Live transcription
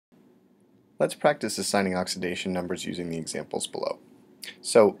Let's practice assigning oxidation numbers using the examples below.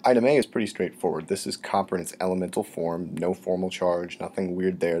 So item A is pretty straightforward. This is copper in its elemental form, no formal charge, nothing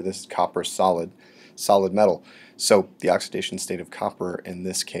weird there. This is copper solid metal. So the oxidation state of copper in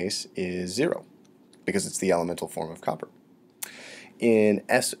this case is 0 because it's the elemental form of copper. In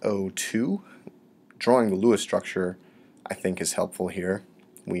SO2, drawing the Lewis structure I think is helpful here.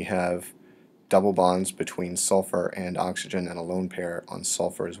 We have double bonds between sulfur and oxygen and a lone pair on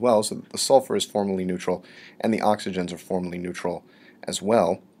sulfur as well, so that the sulfur is formally neutral and the oxygens are formally neutral as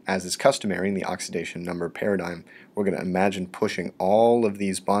well. As is customary in the oxidation number paradigm, we're going to imagine pushing all of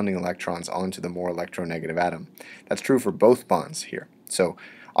these bonding electrons onto the more electronegative atom. That's true for both bonds here. So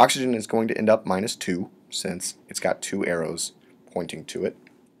oxygen is going to end up -2 since it's got 2 arrows pointing to it.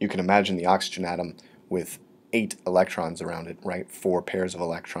 You can imagine the oxygen atom with 8 electrons around it, right? 4 pairs of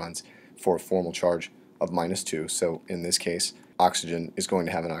electrons for a formal charge of -2. So in this case, oxygen is going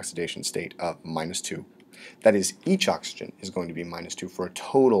to have an oxidation state of -2. That is, each oxygen is going to be -2 for a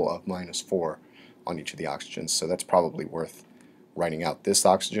total of -4 on each of the oxygens. So that's probably worth writing out. This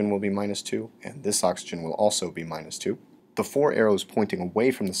oxygen will be -2, and this oxygen will also be -2. The 4 arrows pointing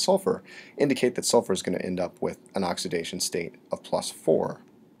away from the sulfur indicate that sulfur is going to end up with an oxidation state of +4.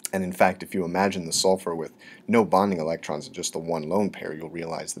 And in fact, if you imagine the sulfur with no bonding electrons and just the one lone pair, you'll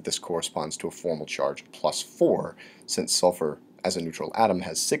realize that this corresponds to a formal charge of +4, since sulfur as a neutral atom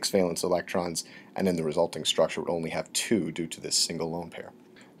has 6 valence electrons, and in the resulting structure would only have 2 due to this single lone pair.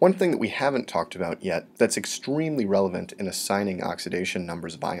 One thing that we haven't talked about yet that's extremely relevant in assigning oxidation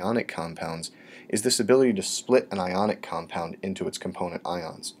numbers of ionic compounds is this ability to split an ionic compound into its component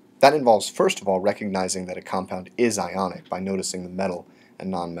ions. That involves, first of all, recognizing that a compound is ionic by noticing the metal and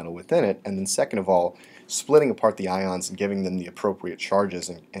non-metal within it, and then second of all, splitting apart the ions and giving them the appropriate charges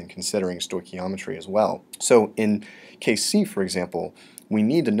and considering stoichiometry as well. So in case C, for example, we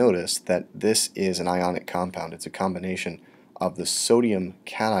need to notice that this is an ionic compound. It's a combination of the sodium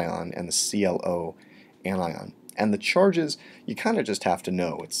cation and the ClO anion. And the charges, you kind of just have to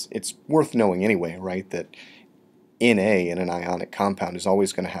know. It's worth knowing anyway, right, that Na in an ionic compound is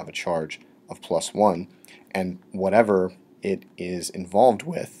always going to have a charge of +1, and whatever it is involved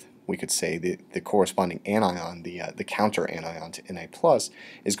with, we could say the corresponding anion, the counter anion to Na+,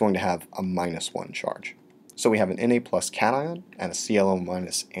 is going to have a -1 charge. So we have an Na+ cation and a ClO-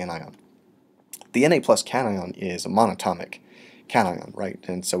 anion. The Na+ cation is a monatomic cation, right?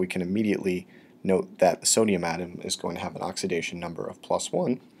 And so we can immediately note that the sodium atom is going to have an oxidation number of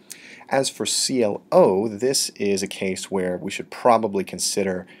 +1. As for ClO, this is a case where we should probably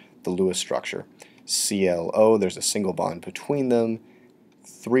consider the Lewis structure. ClO, there's a single bond between them,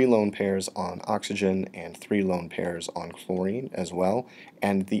 3 lone pairs on oxygen and 3 lone pairs on chlorine as well,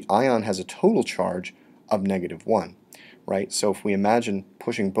 and the ion has a total charge of -1, right? So if we imagine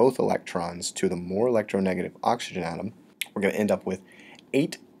pushing both electrons to the more electronegative oxygen atom, we're going to end up with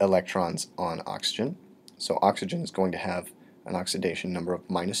 8 electrons on oxygen. So oxygen is going to have an oxidation number of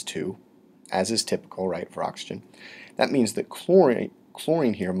 -2, as is typical, right, for oxygen. That means that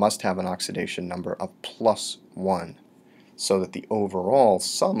chlorine here must have an oxidation number of +1, so that the overall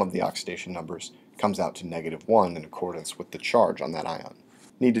sum of the oxidation numbers comes out to -1 in accordance with the charge on that ion.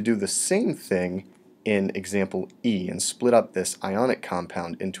 Need to do the same thing in example E and split up this ionic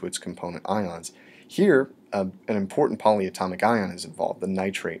compound into its component ions. Here, an important polyatomic ion is involved, the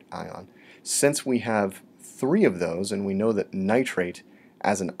nitrate ion. Since we have 3 of those, and we know that nitrate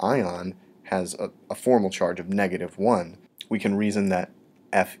as an ion has a formal charge of -1, we can reason that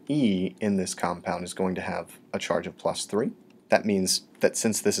Fe in this compound is going to have a charge of +3. That means that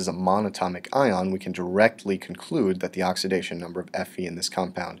since this is a monatomic ion, we can directly conclude that the oxidation number of Fe in this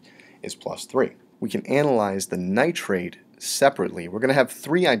compound is +3. We can analyze the nitrate separately. We're going to have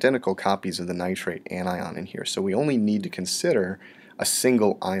 3 identical copies of the nitrate anion in here, so we only need to consider a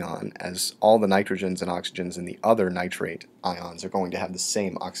single ion, as all the nitrogens and oxygens in the other nitrate ions are going to have the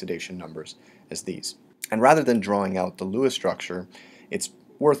same oxidation numbers as these. And rather than drawing out the Lewis structure, it's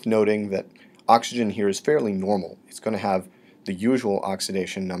worth noting that oxygen here is fairly normal. It's going to have the usual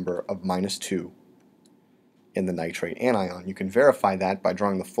oxidation number of -2 in the nitrate anion. You can verify that by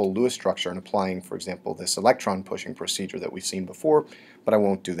drawing the full Lewis structure and applying, for example, this electron pushing procedure that we've seen before, but I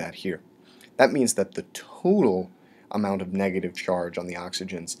won't do that here. That means that the total amount of negative charge on the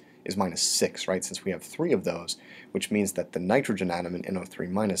oxygens is -6, right, since we have 3 of those, which means that the nitrogen atom in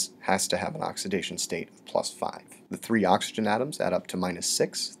NO3- has to have an oxidation state of +5. The 3 oxygen atoms add up to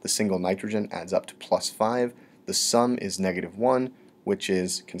 -6, the single nitrogen adds up to +5, the sum is -1, which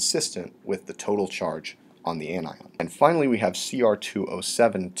is consistent with the total charge on the anion. And finally we have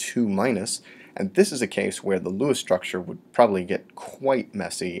Cr2O7 2-, And this is a case where the Lewis structure would probably get quite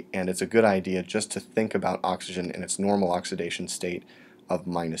messy, and it's a good idea just to think about oxygen in its normal oxidation state of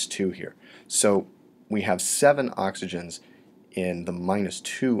 -2 here. So we have 7 oxygens in the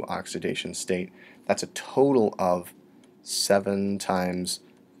 -2 oxidation state. That's a total of 7 times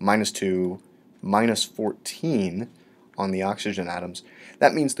 -2 minus 14 on the oxygen atoms.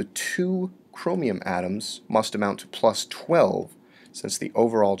 That means the 2 chromium atoms must amount to +12, since the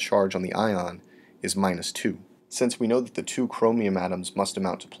overall charge on the ion is -2. Since we know that the 2 chromium atoms must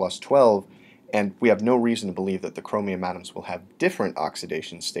amount to +12, and we have no reason to believe that the chromium atoms will have different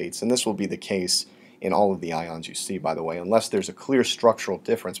oxidation states, and this will be the case in all of the ions you see, by the way. Unless there's a clear structural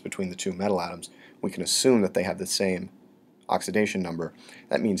difference between the 2 metal atoms, we can assume that they have the same oxidation number.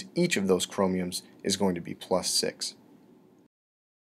 That means each of those chromiums is going to be +6.